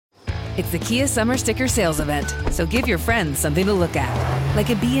It's the Kia Summer Sticker Sales Event, so give your friends something to look at, like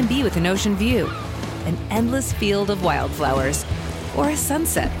a B&B with an ocean view, an endless field of wildflowers, or a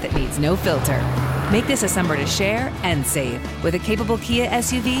sunset that needs no filter. Make this a summer to share and save with a capable Kia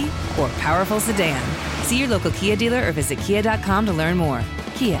SUV or powerful sedan. See your local Kia dealer or visit kia.com to learn more.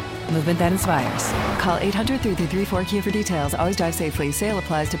 Kia, movement that inspires. Call 800-3334-KIA for details. Always drive safely. Sale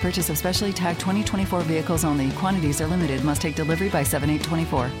applies to purchase of specially tagged 2024 vehicles only. Quantities are limited. Must take delivery by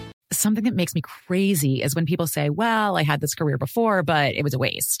 7/8/24. Something that makes me crazy is when people say, well, I had this career before, but it was a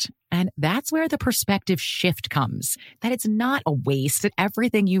waste. And that's where the perspective shift comes, that it's not a waste, that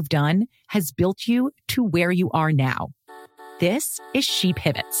everything you've done has built you to where you are now. This is She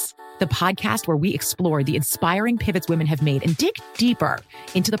Pivots, the podcast where we explore the inspiring pivots women have made and dig deeper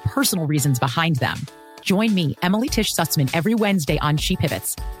into the personal reasons behind them. Join me, Emily Tish Sussman, every Wednesday on She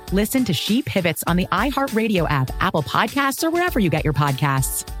Pivots. Listen to She Pivots on the iHeartRadio app, Apple Podcasts, or wherever you get your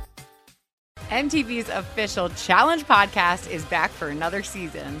podcasts. MTV's official Challenge podcast is back for another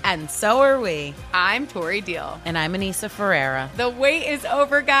season. And so are we. I'm Tori Deal. And I'm Anissa Ferreira. The wait is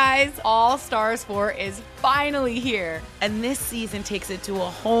over, guys. All Stars 4 is finally here. And this season takes it to a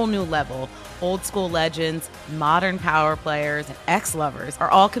whole new level. Old school legends, modern power players, and ex-lovers are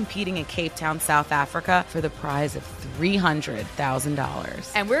all competing in Cape Town, South Africa for the prize of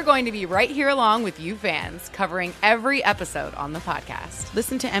 $300,000. And we're going to be right here along with you fans, covering every episode on the podcast.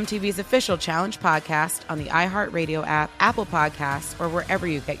 Listen to MTV's official Challenge podcast on the iHeartRadio app, Apple Podcasts, or wherever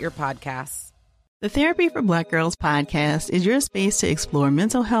you get your podcasts. The Therapy for Black Girls podcast is your space to explore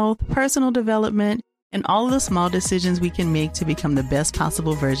mental health, personal development, and all of the small decisions we can make to become the best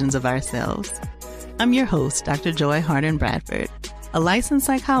possible versions of ourselves. I'm your host, Dr. Joy Harden Bradford, a licensed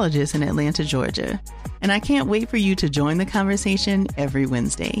psychologist in Atlanta, Georgia, and I can't wait for you to join the conversation every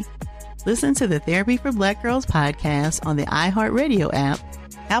Wednesday. Listen to the Therapy for Black Girls podcast on the iHeartRadio app,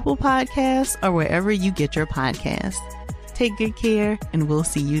 Apple Podcasts, or wherever you get your podcasts. Take good care, and we'll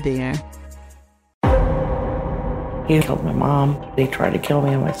see you there. He killed my mom. They tried to kill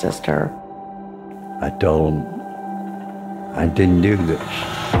me and my sister. I told him I didn't do this.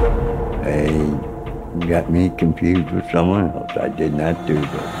 They got me confused with someone else. I did not do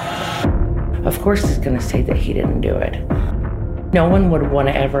this. Of course he's going to say that he didn't do it. No one would want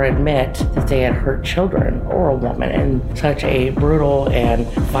to ever admit that they had hurt children or a woman in such a brutal and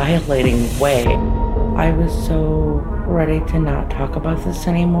violating way. I was so ready to not talk about this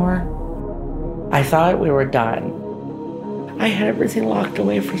anymore. I thought we were done. I had everything locked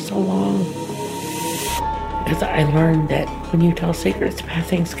away for so long. Because I learned that when you tell secrets, bad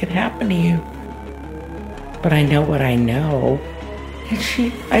things can happen to you. But I know what I know.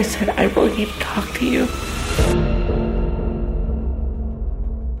 And I said, I really need to talk to you.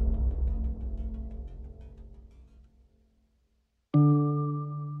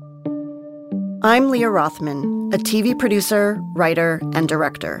 I'm Leah Rothman, a TV producer, writer, and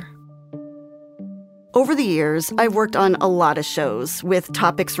director. Over the years, I've worked on a lot of shows with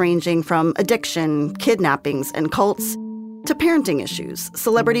topics ranging from addiction, kidnappings, and cults to parenting issues,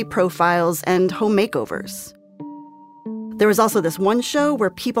 celebrity profiles, and home makeovers. There was also this one show where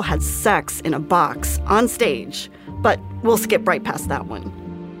people had sex in a box on stage, but we'll skip right past that one.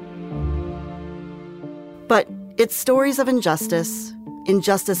 But it's stories of injustice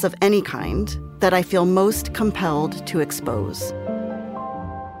of any kind, that I feel most compelled to expose.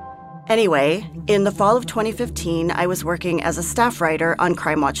 Anyway, in the fall of 2015, I was working as a staff writer on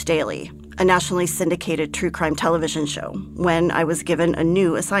Crime Watch Daily, a nationally syndicated true crime television show, when I was given a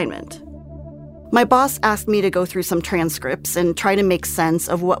new assignment. My boss asked me to go through some transcripts and try to make sense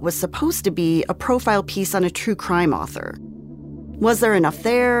of what was supposed to be a profile piece on a true crime author. Was there enough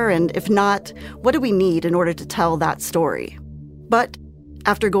there? And if not, what do we need in order to tell that story? But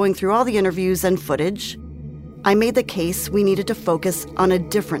after going through all the interviews and footage, I made the case we needed to focus on a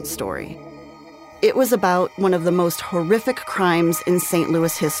different story. It was about one of the most horrific crimes in St.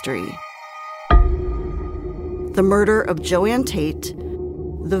 Louis history. The murder of Joanne Tate,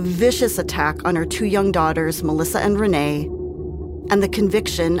 the vicious attack on her two young daughters, Melissa and Renee, and the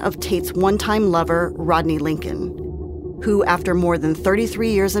conviction of Tate's one-time lover, Rodney Lincoln, who, after more than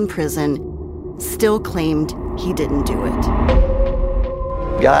 33 years in prison, still claimed he didn't do it.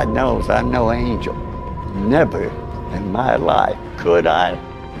 God knows I'm no angel. Never in my life could I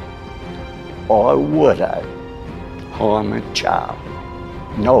or would I harm a child.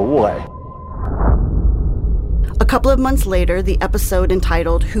 No way. A couple of months later, the episode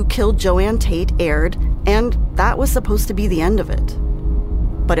entitled Who Killed Joanne Tate aired, and that was supposed to be the end of it.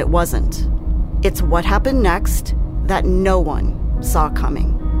 But it wasn't. It's what happened next that no one saw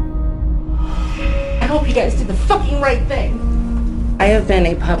coming. I hope you guys did the fucking right thing. I have been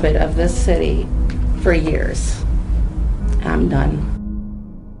a puppet of this city for years. I'm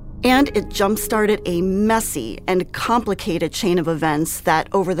done. And it jump-started a messy and complicated chain of events that,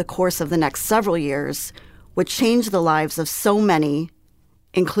 over the course of the next several years, would change the lives of so many,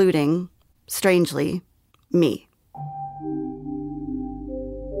 including, strangely, me.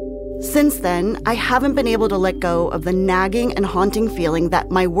 Since then, I haven't been able to let go of the nagging and haunting feeling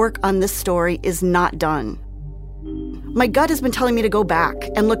that my work on this story is not done. My gut has been telling me to go back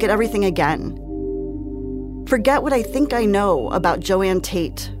and look at everything again. Forget what I think I know about Joanne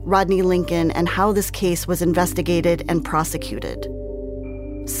Tate, Rodney Lincoln, and how this case was investigated and prosecuted.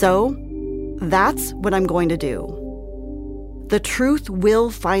 So, that's what I'm going to do. The truth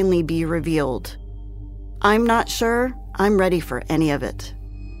will finally be revealed. I'm not sure I'm ready for any of it.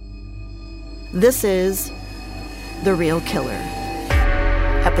 This is The Real Killer.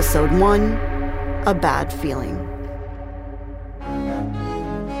 Episode 1, A Bad Feeling.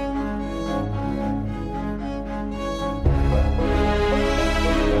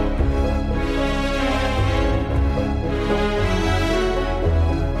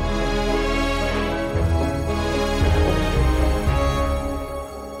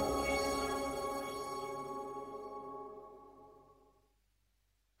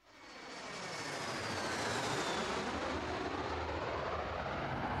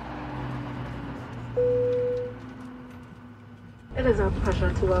 It is our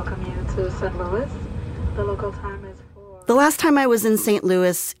pleasure to welcome you to St. Louis. The local time is 4. The last time I was in St.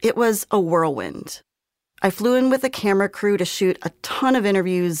 Louis, it was a whirlwind. I flew in with a camera crew to shoot a ton of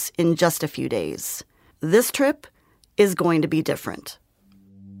interviews in just a few days. This trip is going to be different.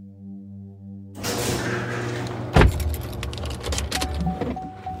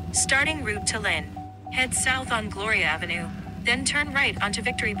 Starting route to Lynn. Head south on Gloria Avenue, then turn right onto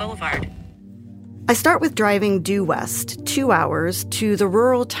Victory Boulevard. I start with driving due west, 2 hours, to the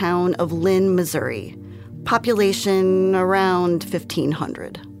rural town of Lynn, Missouri. Population around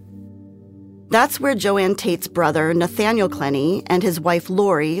 1,500. That's where Joanne Tate's brother, Nathaniel Clenny, and his wife,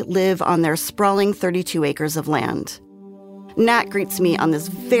 Lori, live on their sprawling 32 acres of land. Nat greets me on this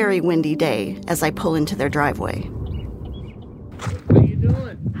very windy day as I pull into their driveway. What are you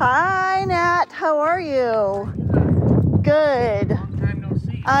doing? Hi, Nat. How are you? Good. Long time no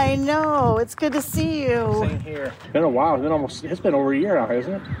see. I know. It's good to see you. Same here. It's been a while. It's been over a year now,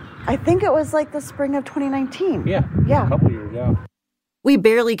 hasn't it? I think it was like the spring of 2019. Yeah. Yeah. A couple years, yeah. We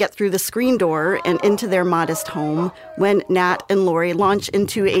barely get through the screen door and into their modest home when Nat and Lori launch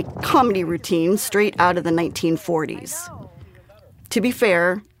into a comedy routine straight out of the 1940s. To be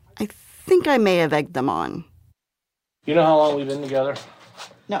fair, I think I may have egged them on. You know how long we've been together?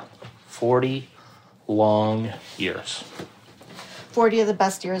 No. 40 long years. 40 of the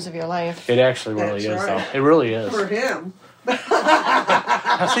best years of your life. It actually really is, though. It really is. For him.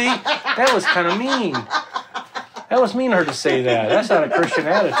 See, that was kind of mean. That was mean of her to say that. That's not a Christian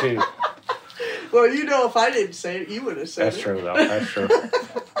attitude. Well, you know, if I didn't say it, you would have said it. That's true, though. That's true.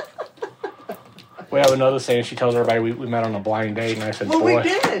 We have another saying. She tells everybody we met on a blind date, and I said, well, boy. We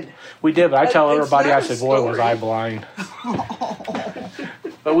did. We did, but I tell It's everybody, I not a said, boy, story. was I blind.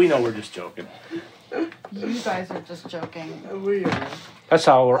 But we know we're just joking. You guys are just joking. We are. That's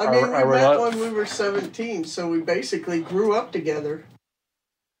how we met when we were 17, so we basically grew up together.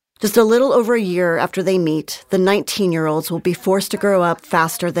 Just a little over a year after they meet, the 19-year-olds will be forced to grow up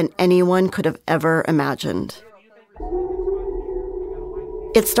faster than anyone could have ever imagined.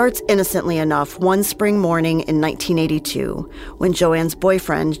 It starts innocently enough one spring morning in 1982 when Joanne's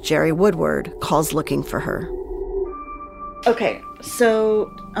boyfriend, Jerry Woodward, calls looking for her. Okay,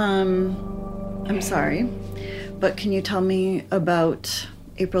 so, I'm sorry, but can you tell me about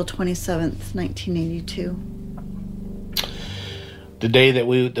April 27th, 1982? The day that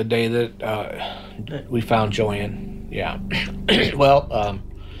we found Joanne, yeah. Well,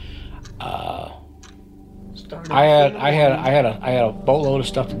 I had a boatload of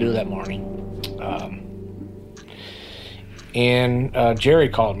stuff to do that morning, and Jerry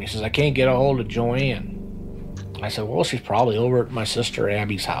called me. He says, I can't get a hold of Joanne. I said, well, she's probably over at my sister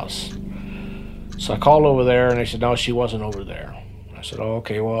Abby's house. So I called over there, and they said, no, she wasn't over there. I said, oh,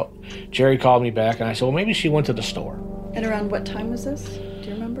 okay. Well, Jerry called me back, and I said, well, maybe she went to the store. And around what time was this? Do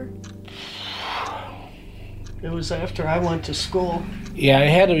you remember? It was after I went to school. Yeah, it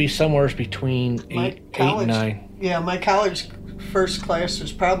had to be somewhere between 8 and 9. Yeah, my college first class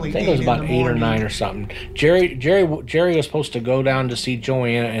was probably 8 I think it was about 8 or 9 or something. Jerry was supposed to go down to see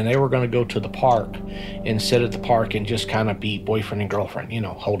Joanne, and they were going to go to the park and sit at the park and just kind of be boyfriend and girlfriend, you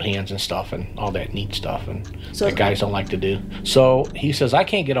know, hold hands and stuff and all that neat stuff and that guys don't like to do. So he says, I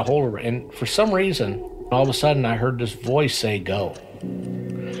can't get a hold of her. And for some reason, all of a sudden, I heard this voice say, go.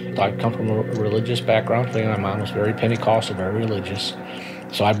 I come from a religious background. My mom was very Pentecostal, very religious.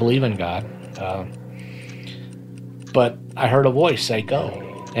 So I believe in God. But I heard a voice say,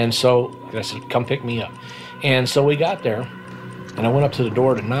 go. And so I said, come pick me up. And so we got there, and I went up to the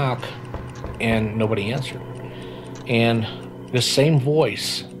door to knock, and nobody answered. And this same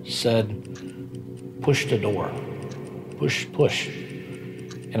voice said, push the door. Push.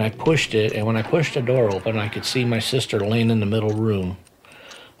 And I pushed it, and when I pushed the door open, I could see my sister laying in the middle room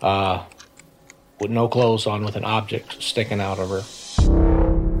with no clothes on, with an object sticking out of her.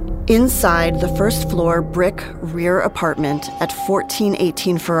 Inside the first floor brick rear apartment at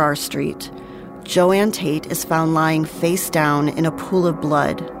 1418 Farrar Street, Joanne Tate is found lying face down in a pool of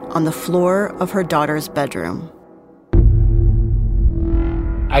blood on the floor of her daughter's bedroom.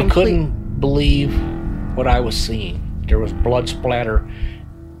 I couldn't believe what I was seeing. There was blood splatter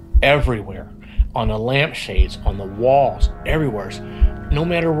everywhere, on the lampshades, on the walls, everywhere. No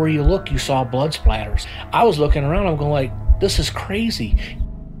matter where you look, you saw blood splatters. I was looking around, I'm going like, this is crazy.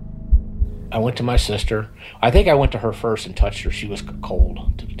 I went to my sister. I think I went to her first and touched her. She was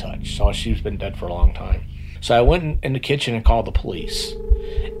cold to the touch, so she's been dead for a long time. So I went in the kitchen and called the police.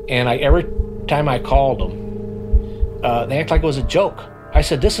 And every time I called them, they act like it was a joke. I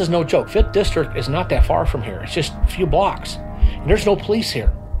said, this is no joke. 5th District is not that far from here. It's just a few blocks. And there's no police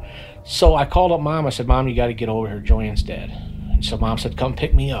here. So I called up Mom. I said, Mom, you got to get over here. Joanne's dead. And so Mom said, come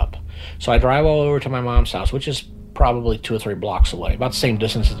pick me up. So I drive all over to my mom's house, which is probably 2 or 3 blocks away, about the same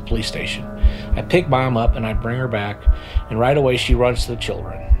distance as the police station. I pick Mom up and I bring her back, and right away she runs to the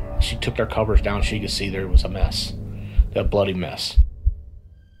children. She took their covers down. She could see there was a mess, a bloody mess.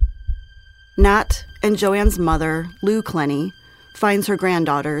 Nat and Joanne's mother, Lou Clenny, finds her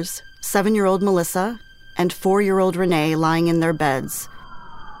granddaughters, 7-year-old Melissa and 4-year-old Renee, lying in their beds,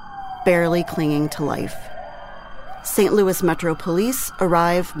 barely clinging to life. St. Louis Metro Police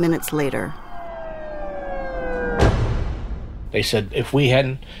arrive minutes later. They said if we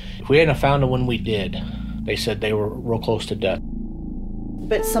hadn't found them when we did, they said they were real close to death.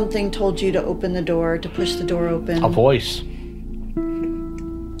 But something told you to open the door, to push the door open. A voice.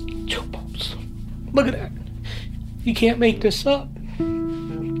 Look at that. You can't make this up.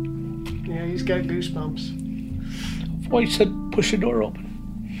 Yeah, he's got goosebumps. A voice said, push the door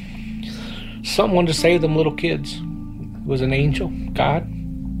open. Someone to save them little kids. It was an angel, God,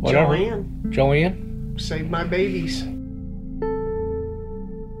 whatever. Joanne. Save my babies.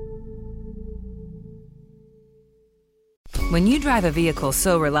 When you drive a vehicle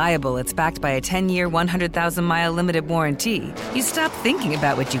so reliable it's backed by a 10-year, 100,000-mile limited warranty, you stop thinking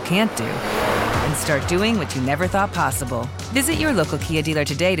about what you can't do and start doing what you never thought possible. Visit your local Kia dealer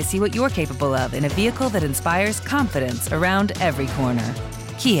today to see what you're capable of in a vehicle that inspires confidence around every corner.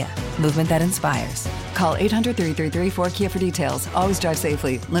 Kia, movement that inspires. Call 800-333-4KIA for details. Always drive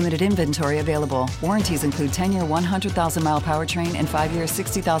safely. Limited inventory available. Warranties include 10-year 100,000-mile powertrain and 5-year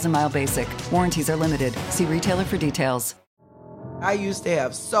 60,000-mile basic. Warranties are limited. See retailer for details. I used to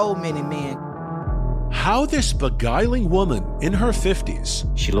have so many men. How this beguiling woman in her 50s,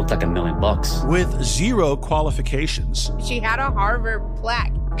 she looked like $1 million, with 0 qualifications, she had a Harvard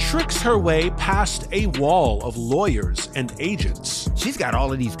plaque, tricks her way past a wall of lawyers and agents. She's got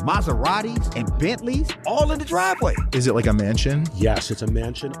all of these Maseratis and Bentleys all in the driveway. Is it like a mansion? Yes, it's a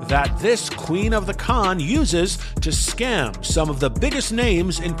mansion that this queen of the con uses to scam some of the biggest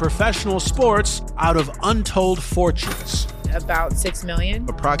names in professional sports out of untold fortunes. About $6 million.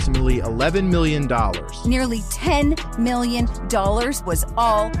 Approximately $11 million. Nearly $10 million was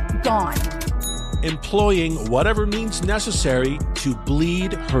all gone. Employing whatever means necessary to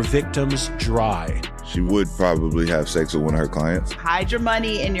bleed her victims dry. She would probably have sex with one of her clients. Hide your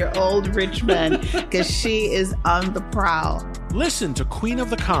money in your old rich man, because she is on the prowl. Listen to Queen of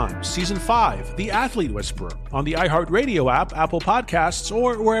the Con, Season 5, The Athlete Whisperer, on the iHeartRadio app, Apple Podcasts,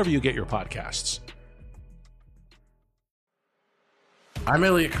 or wherever you get your podcasts. I'm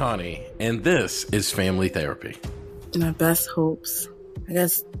Elliot Connie, and this is Family Therapy. My best hopes, I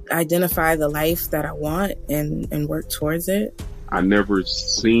guess, identify the life that I want and work towards it. I never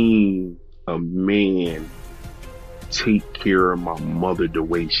seen a man take care of my mother the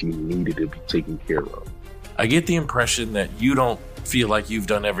way she needed to be taken care of. I get the impression that you don't feel like you've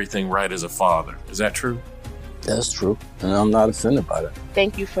done everything right as a father. Is that true? That's true, and I'm not offended by that.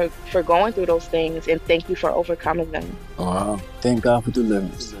 Thank you for going through those things, and thank you for overcoming them. Thank God for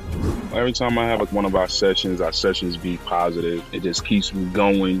deliverance. Every time I have one of our sessions be positive. It just keeps me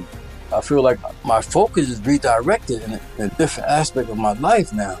going. I feel like my focus is redirected in a different aspect of my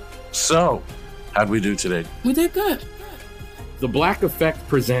life now. So, how'd we do today? We did good. The Black Effect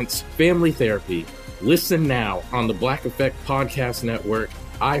presents Family Therapy, Listen now on the Black Effect Podcast Network,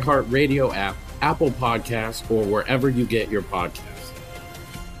 iHeartRadio app, Apple Podcasts, or wherever you get your podcasts.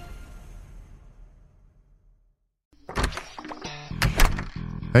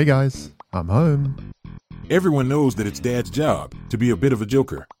 Hey guys, I'm home. Everyone knows that it's Dad's job to be a bit of a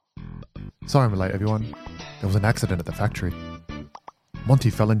joker. Sorry I'm late, everyone. There was an accident at the factory.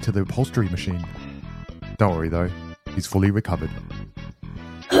 Monty fell into the upholstery machine. Don't worry though, he's fully recovered.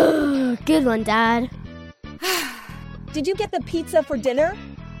 Good one, Dad. Did you get the pizza for dinner?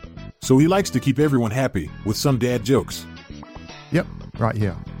 So he likes to keep everyone happy with some dad jokes. Yep, right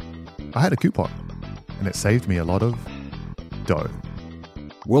here. I had a coupon, and it saved me a lot of dough.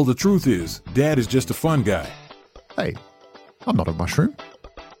 Well, the truth is, Dad is just a fun guy. Hey, I'm not a mushroom.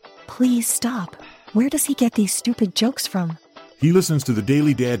 Please stop. Where does he get these stupid jokes from? He listens to the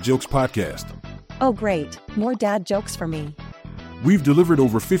Daily Dad Jokes podcast. Oh, great. More dad jokes for me. We've delivered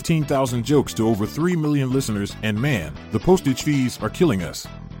over 15,000 jokes to over 3 million listeners, and man, the postage fees are killing us.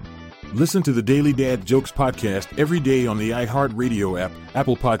 Listen to the Daily Dad Jokes podcast every day on the iHeartRadio app,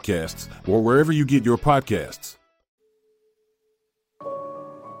 Apple Podcasts, or wherever you get your podcasts.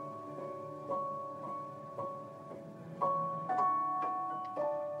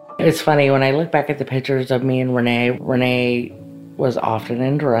 It's funny, when I look back at the pictures of me and Renee was often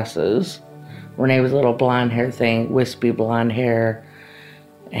in dresses. Renee was a little blonde hair thing, wispy blonde hair,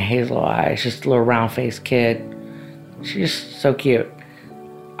 and hazel eyes, just a little round-faced kid. She's just so cute.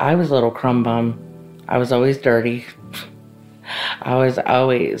 I was a little crumb bum. I was always dirty. I was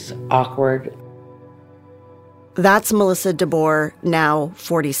always awkward. That's Melissa DeBoer, now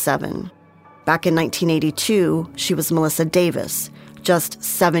 47. Back in 1982, she was Melissa Davis, just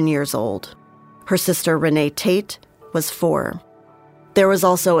 7 years old. Her sister, Renee Tate, was 4. There was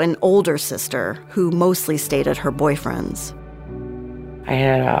also an older sister who mostly stayed at her boyfriend's. I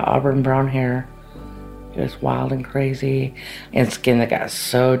had auburn brown hair. It was wild and crazy, and skin that got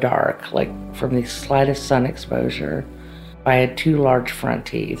so dark, like from the slightest sun exposure. I had 2 large front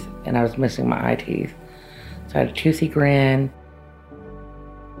teeth, and I was missing my eye teeth. So I had a toothy grin.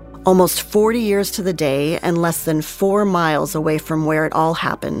 Almost 40 years to the day and less than 4 miles away from where it all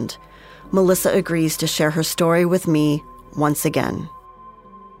happened, Melissa agrees to share her story with me once again.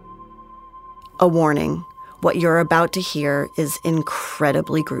 A warning, what you're about to hear is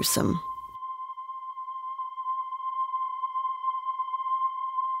incredibly gruesome.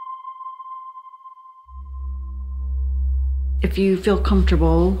 If you feel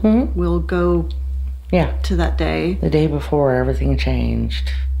comfortable, we'll go to that day. The day before everything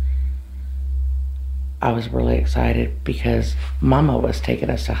changed. I was really excited because Mama was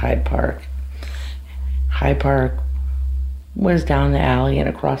taking us to Hyde Park. Hyde Park was down the alley and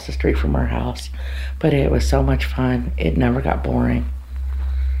across the street from our house, but it was so much fun. It never got boring.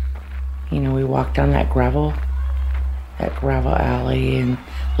 You know, we walked down that gravel alley and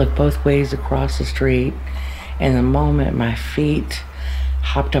looked both ways across the street, and the moment my feet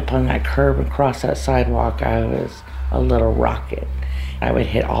hopped up on that curb and crossed that sidewalk, I was a little rocket. I would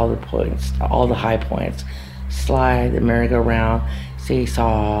hit all the points, all the high points, slide, the merry-go-round,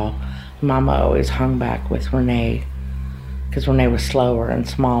 seesaw. Mama always hung back with Renee because Renee was slower and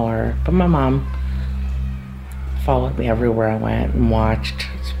smaller, but my mom followed me everywhere I went and watched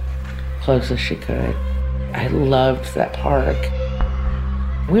as close as she could. I loved that park.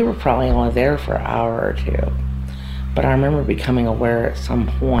 We were probably only there for an hour or 2, but I remember becoming aware at some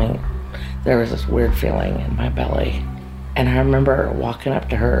point there was this weird feeling in my belly. And I remember walking up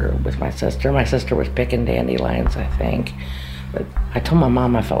to her with my sister. My sister was picking dandelions, I think. But I told my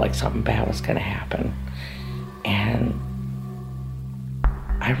mom I felt like something bad was going to happen. And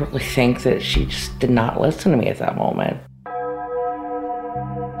I really think that she just did not listen to me at that moment.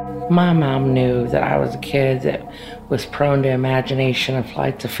 My mom knew that I was a kid that was prone to imagination and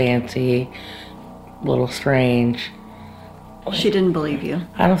flights of fancy, a little strange. She didn't believe you.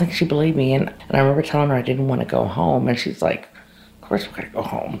 I don't think she believed me. And I remember telling her I didn't want to go home. And she's like, of course we're going to go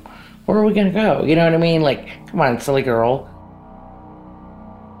home. Where are we going to go? You know what I mean? Like, come on, silly girl.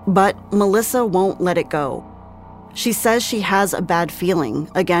 But Melissa won't let it go. She says she has a bad feeling,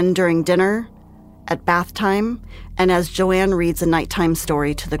 again during dinner, at bath time, and as Joanne reads a nighttime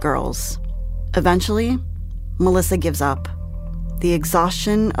story to the girls. Eventually, Melissa gives up. The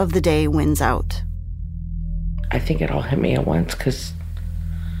exhaustion of the day wins out. I think it all hit me at once because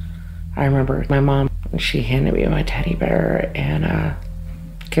I remember my mom, she handed me my teddy bear and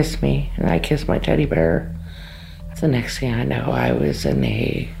kissed me, and I kissed my teddy bear. The next thing I know, I was in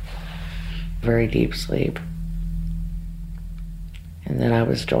a very deep sleep. And then I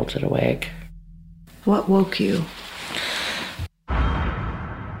was jolted awake. What woke you?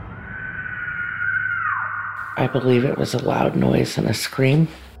 I believe it was a loud noise and a scream.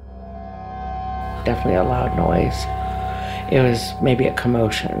 Definitely a loud noise. It was maybe a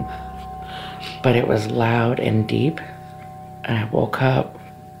commotion, but it was loud and deep. And I woke up.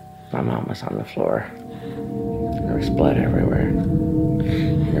 My mom was on the floor. There was blood everywhere.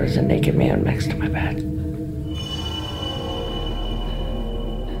 There was a naked man next to my bed.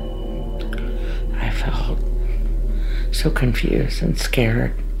 I felt so confused and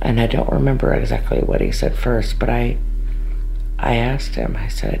scared. And I don't remember exactly what he said first, but I asked him, I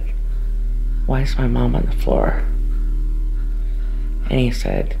said, "Why is my mom on the floor?" And he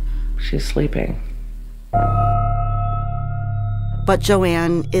said, "She's sleeping." But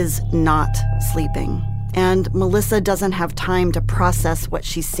Joanne is not sleeping, and Melissa doesn't have time to process what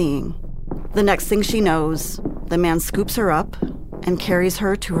she's seeing. The next thing she knows, the man scoops her up and carries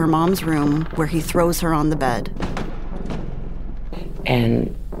her to her mom's room, where he throws her on the bed.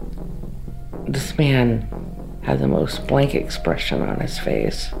 And this man had the most blank expression on his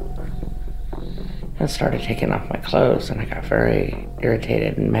face and started taking off my clothes, and I got very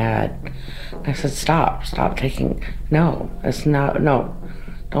irritated and mad. I said, stop taking, no,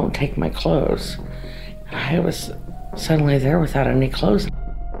 don't take my clothes. I was suddenly there without any clothes.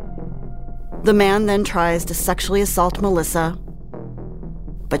 The man then tries to sexually assault Melissa,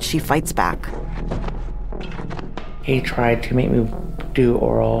 but she fights back. He tried to make me do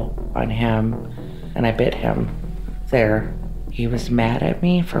oral on him, and I bit him there. He was mad at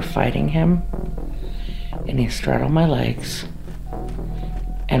me for fighting him, and he straddled my legs.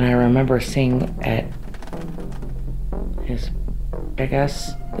 And I remember seeing at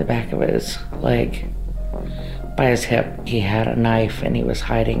the back of his leg, by his hip, he had a knife and he was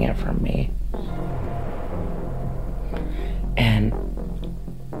hiding it from me. And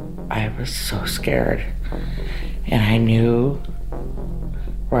I was so scared. And I knew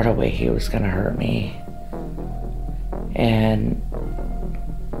right away he was gonna hurt me. And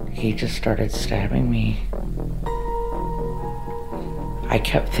he just started stabbing me. I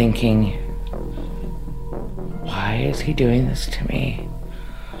kept thinking, why is he doing this to me?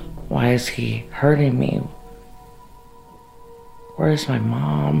 Why is he hurting me? Where's my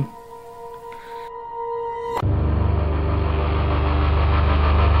mom?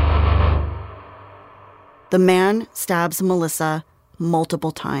 The man stabs Melissa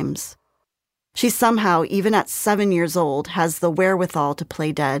multiple times. She somehow, even at 7 years old, has the wherewithal to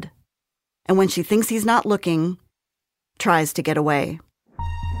play dead. And when she thinks he's not looking, tries to get away.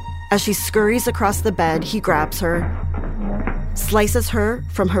 As she scurries across the bed, he grabs her, slices her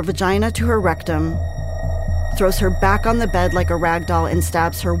from her vagina to her rectum, throws her back on the bed like a rag doll, and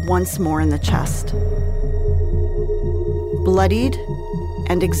stabs her once more in the chest. Bloodied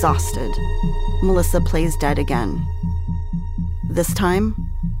and exhausted, Melissa plays dead again. This time,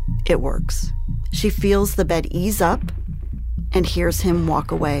 it works. She feels the bed ease up and hears him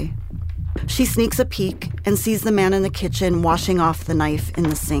walk away. She sneaks a peek and sees the man in the kitchen washing off the knife in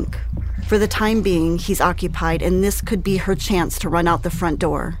the sink. For the time being, he's occupied, and this could be her chance to run out the front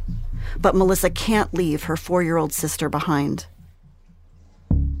door. But Melissa can't leave her 4-year-old sister behind.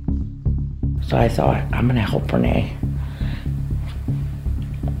 So I thought, I'm gonna help Renee.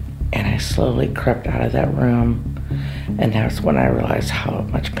 And I slowly crept out of that room, and that's when I realized how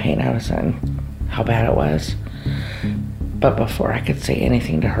much pain I was in, how bad it was. But before I could say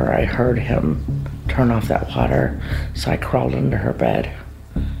anything to her, I heard him turn off that water, so I crawled under her bed.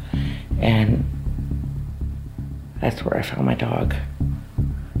 And that's where I found my dog.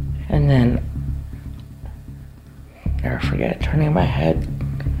 And then, never forget, turning my head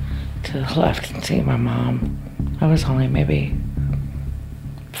to the left and seeing my mom. I was only maybe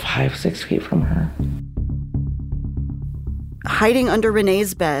 5-6 feet from her. Hiding under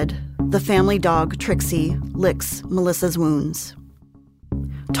Renee's bed, the family dog, Trixie, licks Melissa's wounds.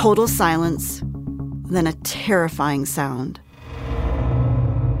 Total silence, then a terrifying sound.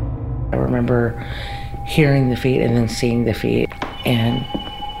 I remember hearing the feet and then seeing the feet, and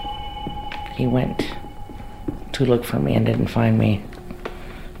he went to look for me and didn't find me.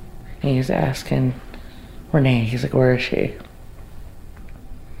 And he was asking Renee, he's like, where is she?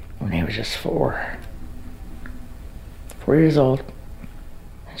 Renee was just 4 years old.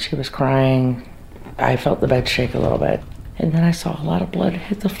 She was crying. I felt the bed shake a little bit. And then I saw a lot of blood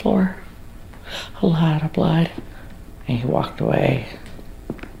hit the floor. A lot of blood. And he walked away.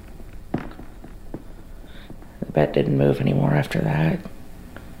 The bed didn't move anymore after that.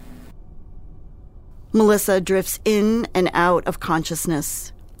 Melissa drifts in and out of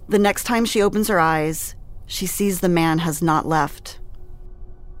consciousness. The next time she opens her eyes, she sees the man has not left.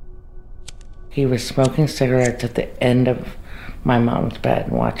 He was smoking cigarettes at the end of my mom's bed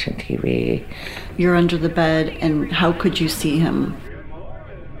and watching TV. You're under the bed, and how could you see him?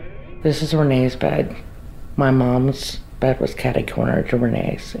 This is Renee's bed. My mom's bed was catty-cornered to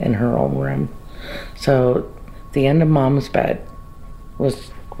Renee's in her own room. So the end of mom's bed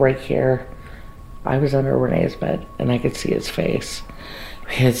was right here. I was under Renee's bed, and I could see his face.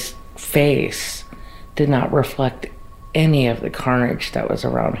 His face did not reflect any of the carnage that was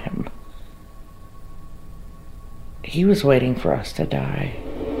around him. He was waiting for us to die.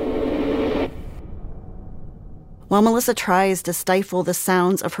 While Melissa tries to stifle the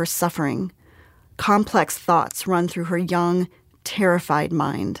sounds of her suffering, complex thoughts run through her young, terrified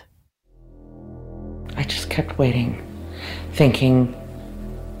mind. I just kept waiting, thinking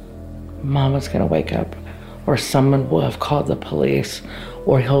Mom was going to wake up, or someone will have called the police,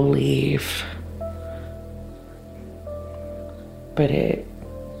 or he'll leave. But it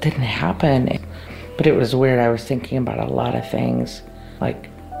didn't happen. But it was weird. I was thinking about a lot of things, like,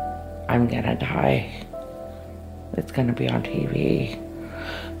 I'm going to die. It's going to be on TV.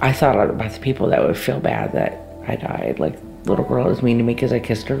 I thought about the people that would feel bad that I died. Like, little girl was mean to me because I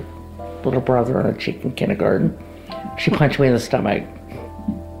kissed her little brother on the cheek in kindergarten. She punched me in the stomach.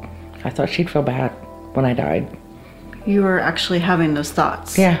 I thought she'd feel bad when I died. You were actually having those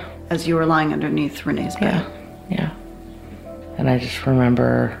thoughts? Yeah. As you were lying underneath Renee's bed? Yeah. And I just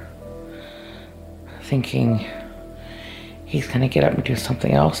remember thinking, he's going to get up and do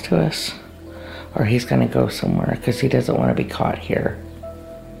something else to us, or he's going to go somewhere because he doesn't want to be caught here.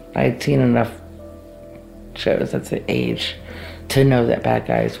 I had seen enough shows at the age to know that bad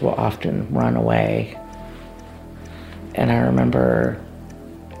guys will often run away. And I remember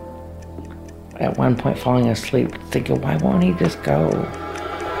at one point falling asleep thinking, why won't he just go?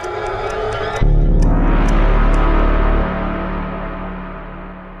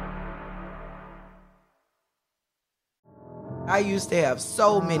 I used to have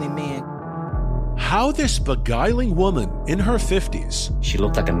so many men. How this beguiling woman in her 50s, she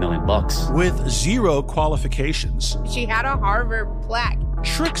looked like $1 million, with 0 qualifications, She had a Harvard plaque.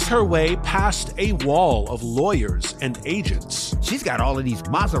 tricks her way past a wall of lawyers and agents. She's got all of these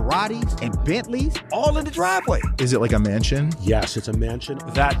Maseratis and Bentleys all in the driveway. Is it like a mansion? Yes, it's a mansion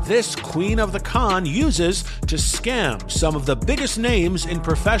that this queen of the con uses to scam some of the biggest names in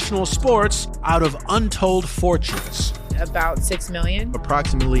professional sports out of untold fortunes. About $6 million.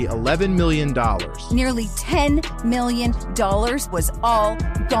 Approximately $11 million. Nearly $10 million was all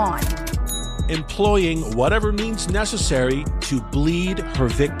gone. Employing whatever means necessary to bleed her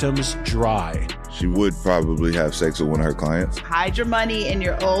victims dry. She would probably have sex with one of her clients. Hide your money in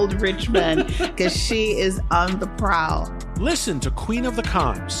your old rich man, because she is on the prowl. Listen to Queen of the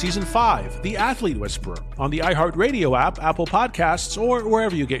Con, Season 5, The Athlete Whisperer, on the iHeartRadio app, Apple Podcasts, or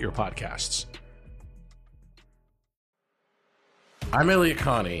wherever you get your podcasts. I'm Elliot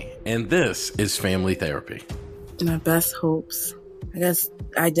Connie, and this is Family Therapy. My best hopes, I guess,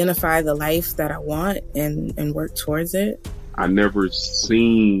 identify the life that I want and work towards it. I never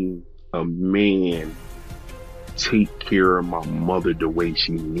seen a man take care of my mother the way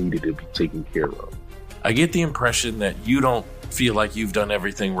she needed to be taken care of. I get the impression that you don't feel like you've done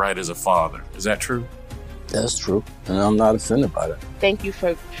everything right as a father. Is that true? That's true, and I'm not offended by that. Thank you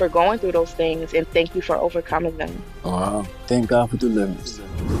for going through those things, and thank you for overcoming them. Wow. Thank God for deliverance.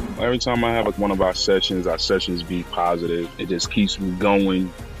 Every time I have one of our sessions be positive. It just keeps me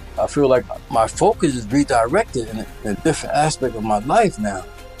going. I feel like my focus is redirected in a different aspect of my life now.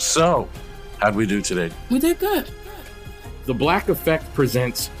 So, how'd we do today? We did good. The Black Effect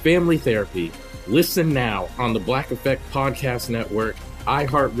presents Family Therapy. Listen now on the Black Effect Podcast Network,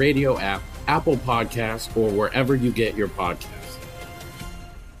 iHeartRadio app, Apple Podcasts, or wherever you get your podcasts.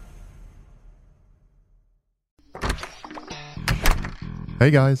 Hey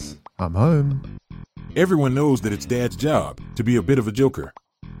guys, I'm home. Everyone knows that it's Dad's job to be a bit of a joker.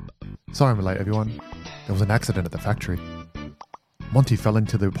 Sorry I'm late, everyone. There was an accident at the factory. Monty fell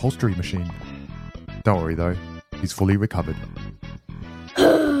into the upholstery machine. Don't worry though, he's fully recovered.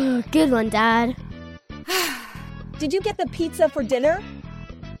 Good one, Dad. Did you get the pizza for dinner?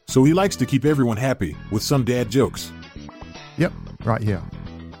 So he likes to keep everyone happy with some dad jokes. Yep, right here.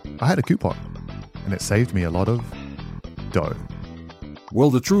 I had a coupon, and it saved me a lot of dough. Well,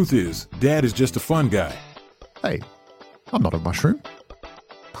 the truth is, Dad is just a fun guy. Hey, I'm not a mushroom.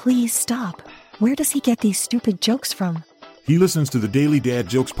 Please stop. Where does he get these stupid jokes from? He listens to the Daily Dad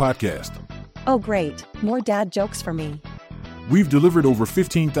Jokes podcast. Oh, great. More dad jokes for me. We've delivered over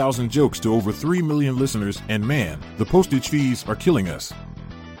 15,000 jokes to over 3 million listeners, and man, the postage fees are killing us.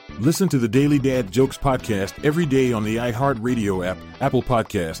 Listen to the Daily Dad Jokes podcast every day on the iHeartRadio app, Apple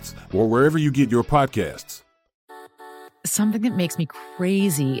Podcasts, or wherever you get your podcasts. Something that makes me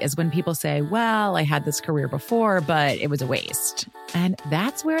crazy is when people say, well, I had this career before, but it was a waste. And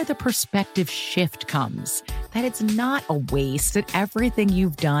that's where the perspective shift comes, that it's not a waste, that everything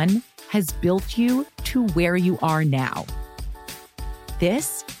you've done has built you to where you are now.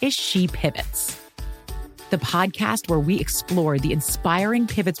 This is She Pivots, the podcast where we explore the inspiring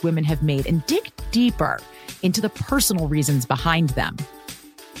pivots women have made and dig deeper into the personal reasons behind them.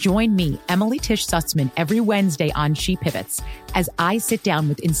 Join me, Emily Tish Sussman, every Wednesday on She Pivots as I sit down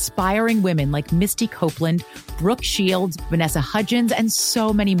with inspiring women like Misty Copeland, Brooke Shields, Vanessa Hudgens, and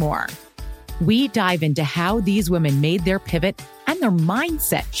so many more. We dive into how these women made their pivot and their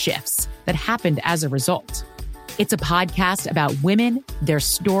mindset shifts that happened as a result. It's a podcast about women, their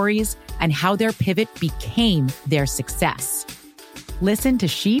stories, and how their pivot became their success. Listen to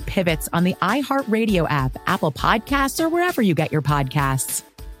She Pivots on the iHeartRadio app, Apple Podcasts, or wherever you get your podcasts.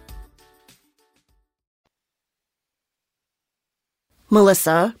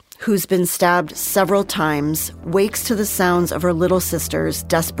 Melissa, who's been stabbed several times, wakes to the sounds of her little sister's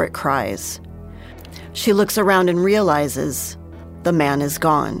desperate cries. She looks around and realizes the man is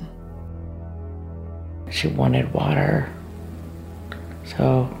gone. She wanted water,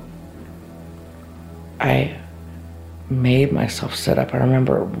 so I made myself sit up. I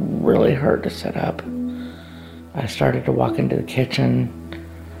remember it really hurt to sit up. I started to walk into the kitchen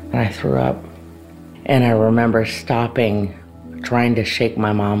and I threw up. And I remember stopping, trying to shake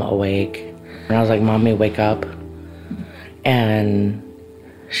my mom awake. And I was like, Mommy, wake up. And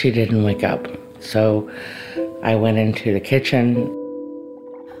she didn't wake up. So I went into the kitchen.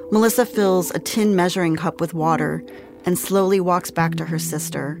 Melissa fills a tin measuring cup with water and slowly walks back to her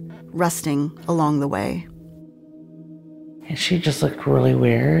sister, resting along the way. And she just looked really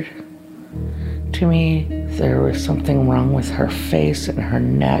weird. To me, there was something wrong with her face and her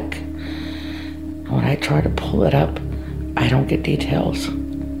neck. When I try to pull it up, I don't get details.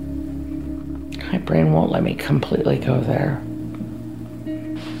 My brain won't let me completely go there.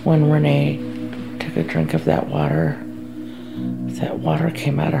 When Renee took a drink of that water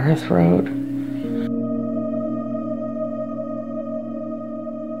came out of her throat.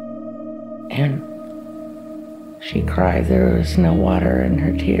 And she cried. There was no water in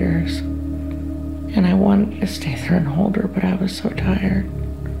her tears. And I wanted to stay there and hold her, but I was so tired.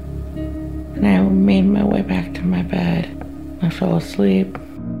 And I made my way back to my bed. I fell asleep.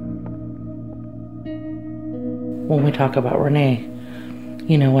 When we talk about Renee,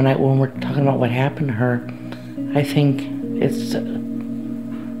 you know, when we're talking about what happened to her, I think it's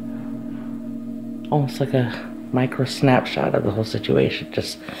almost like a micro snapshot of the whole situation,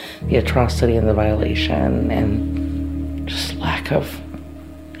 just the atrocity and the violation and just lack of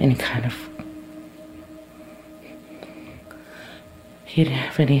any kind of... He didn't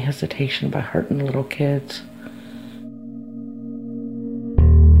have any hesitation about hurting little kids.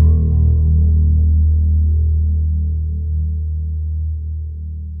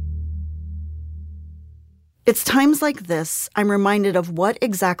 It's times like this I'm reminded of what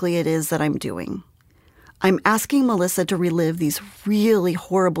exactly it is that I'm doing. I'm asking Melissa to relive these really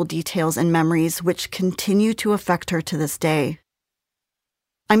horrible details and memories which continue to affect her to this day.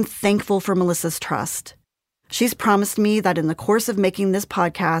 I'm thankful for Melissa's trust. She's promised me that in the course of making this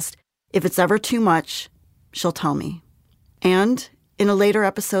podcast, if it's ever too much, she'll tell me. And in a later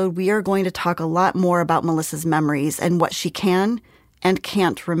episode, we are going to talk a lot more about Melissa's memories and what she can and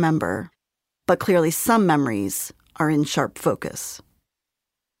can't remember. But clearly some memories are in sharp focus.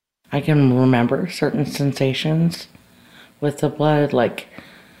 I can remember certain sensations with the blood, like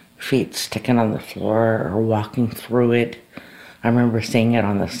feet sticking on the floor or walking through it. I remember seeing it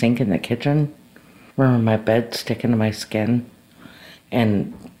on the sink in the kitchen. I remember my bed sticking to my skin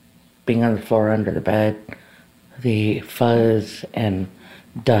and being on the floor under the bed. The fuzz and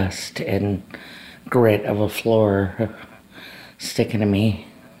dust and grit of a floor sticking to me.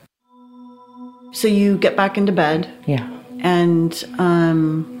 So you get back into bed? Yeah. And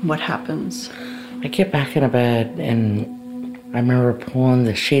what happens? I get back into bed and I remember pulling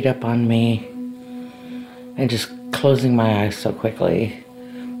the sheet up on me and just closing my eyes so quickly.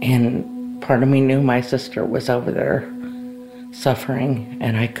 And part of me knew my sister was over there suffering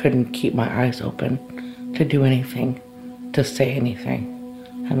and I couldn't keep my eyes open to do anything, to say anything.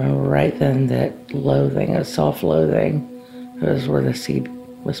 I remember right then that loathing, a self-loathing, was where the seed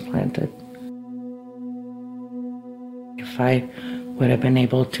was planted. If I would have been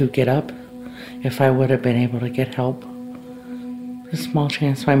able to get up, if I would have been able to get help, there's a small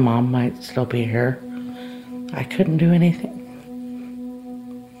chance my mom might still be here. I couldn't do anything.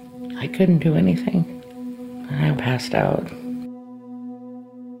 And I passed out.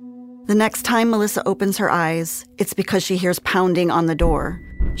 The next time Melissa opens her eyes, it's because she hears pounding on the door.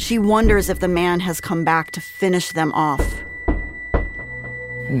 She wonders if the man has come back to finish them off.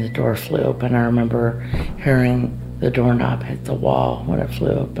 And the door flew open. I remember hearing the doorknob hit the wall when it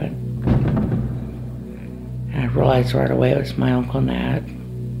flew open. And I realized right away it was my Uncle Nat.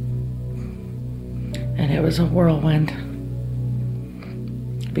 And it was a whirlwind.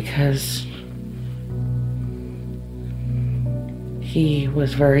 Because he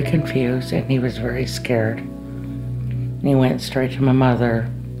was very confused and he was very scared. And he went straight to my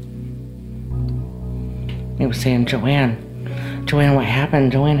mother. He was saying, Joanne, what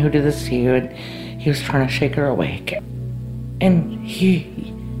happened? Joanne, who did this to you? And he was trying to shake her awake. And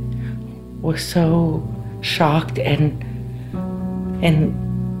he was so shocked and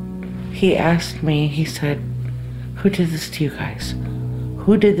he asked me, he said, who did this to you guys?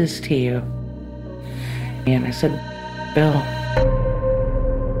 Who did this to you? And I said, Bill.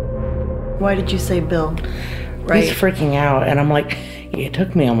 Why did you say Bill? Right. He's freaking out. And I'm like, it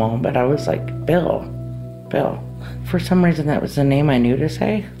took me a moment, but I was like, Bill. For some reason, that was the name I knew to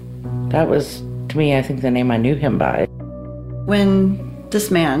say. That was, to me, I think the name I knew him by. When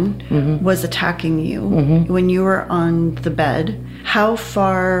this man was attacking you, when you were on the bed, how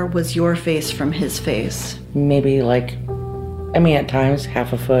far was your face from his face? Maybe at times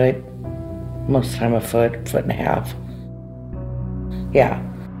half a foot, most of the time a foot and a half. Yeah.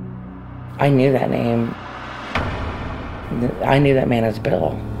 I knew that name. I knew that man as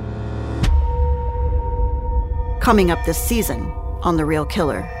Bill. Coming up this season on The Real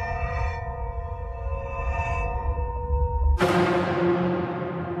Killer.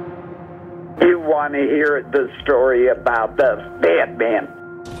 You want to hear the story about the bad man.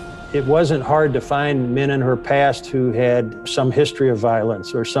 It wasn't hard to find men in her past who had some history of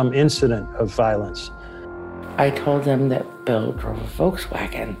violence or some incident of violence. I told them that Bill drove a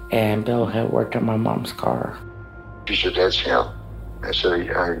Volkswagen and Bill had worked on my mom's car. She said, that's him. I said,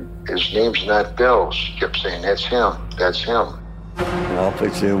 his name's not Bill. She kept saying, that's him. An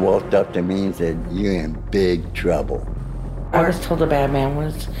officer walked up to me and said, you're in big trouble. I was told the bad man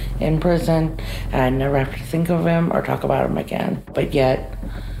was in prison and I'd never have to think of him or talk about him again. But yet,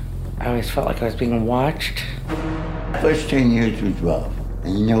 I always felt like I was being watched. First 10 years was rough.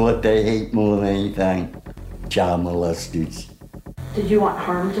 And you know what they hate more than anything? Child molesters. Did you want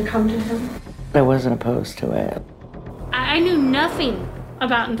harm to come to him? I wasn't opposed to it. I knew nothing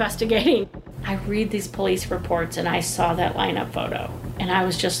about investigating. I read these police reports and I saw that lineup photo. And I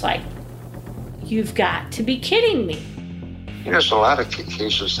was just like, you've got to be kidding me. There's a lot of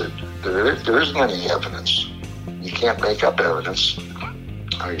cases that there isn't any evidence. You can't make up evidence.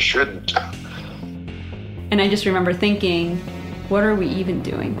 Or you shouldn't. And I just remember thinking, what are we even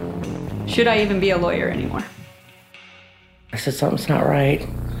doing? Should I even be a lawyer anymore? I said, something's not right.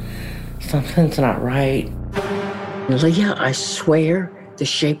 Something's not right. Leah, I swear the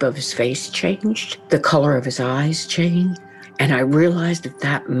shape of his face changed. The color of his eyes changed. And I realized at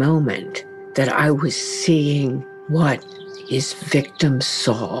that moment that I was seeing what his victims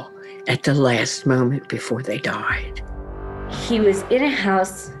saw at the last moment before they died. He was in a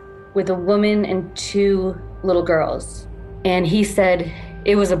house with a woman and 2 little girls. And he said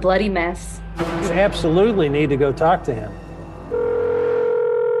it was a bloody mess. You absolutely need to go talk to him.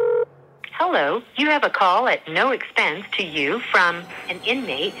 Hello, you have a call at no expense to you from an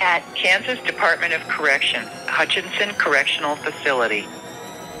inmate at Kansas Department of Correction, Hutchinson Correctional Facility.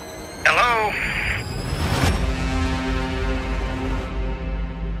 Hello?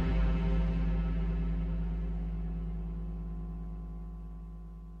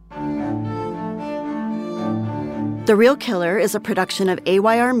 The Real Killer is a production of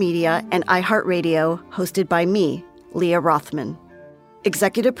AYR Media and iHeartRadio, hosted by me, Leah Rothman.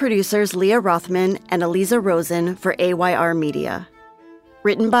 Executive producers Leah Rothman and Eliza Rosen for AYR Media.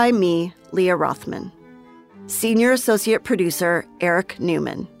 Written by me, Leah Rothman. Senior Associate Producer Eric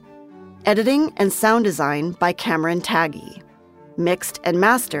Newman. Editing and sound design by Cameron Taggy. Mixed and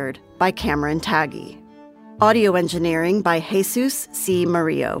mastered by Cameron Taggy. Audio engineering by Jesus C.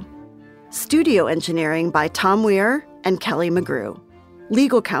 Murillo. Studio engineering by Tom Weir and Kelly McGrew.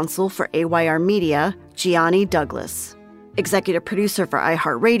 Legal counsel for AYR Media, Gianni Douglas. Executive producer for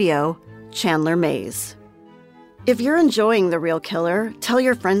iHeartRadio, Chandler Mays. If you're enjoying The Real Killer, tell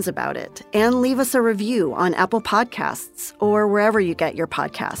your friends about it and leave us a review on Apple Podcasts or wherever you get your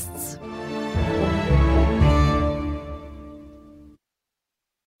podcasts.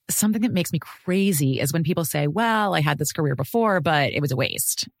 Something that makes me crazy is when people say, well, I had this career before, but it was a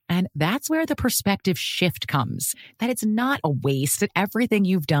waste. And that's where the perspective shift comes, that it's not a waste, that everything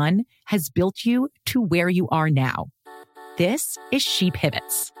you've done has built you to where you are now. This is She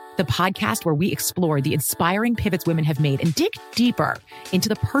Pivots, the podcast where we explore the inspiring pivots women have made and dig deeper into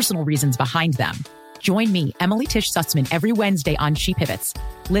the personal reasons behind them. Join me, Emily Tish Sussman, every Wednesday on She Pivots.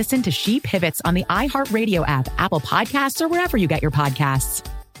 Listen to She Pivots on the iHeartRadio app, Apple Podcasts, or wherever you get your podcasts.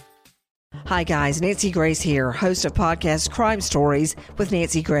 Hi, guys. Nancy Grace here, host of podcast Crime Stories with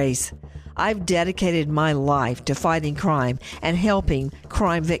Nancy Grace. I've dedicated my life to fighting crime and helping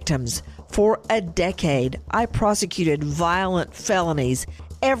crime victims. For a decade, I prosecuted violent felonies.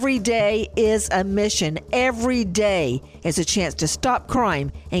 Every day is a mission. Every day is a chance to stop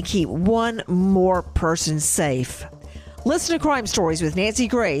crime and keep one more person safe. Listen to Crime Stories with Nancy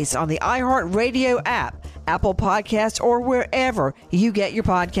Grace on the iHeartRadio app, Apple Podcasts, or wherever you get your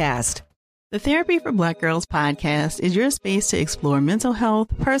podcast. The Therapy for Black Girls podcast is your space to explore mental health,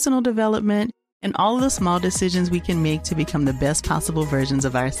 personal development, and all of the small decisions we can make to become the best possible versions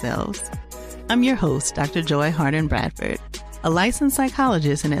of ourselves. I'm your host, Dr. Joy Harden Bradford, a licensed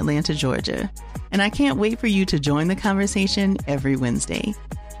psychologist in Atlanta, Georgia, and I can't wait for you to join the conversation every Wednesday.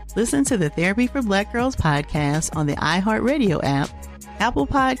 Listen to the Therapy for Black Girls podcast on the iHeartRadio app, Apple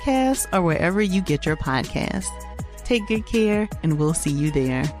Podcasts, or wherever you get your podcasts. Take good care, and we'll see you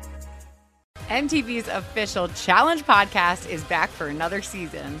there. MTV's official Challenge podcast is back for another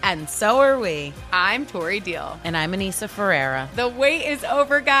season. And so are we. I'm Tori Deal. And I'm Anissa Ferreira. The wait is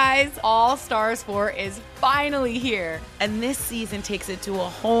over, guys. All Stars 4 is finally here. And this season takes it to a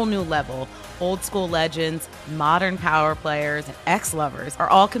whole new level. Old school legends, modern power players, and ex-lovers are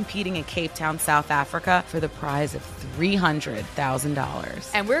all competing in Cape Town, South Africa for the prize of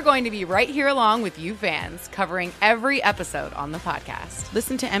 $300,000. And we're going to be right here along with you fans, covering every episode on the podcast.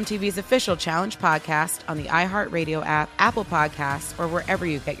 Listen to MTV's official Challenge podcast on the iHeartRadio app, Apple Podcasts, or wherever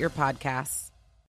you get your podcasts.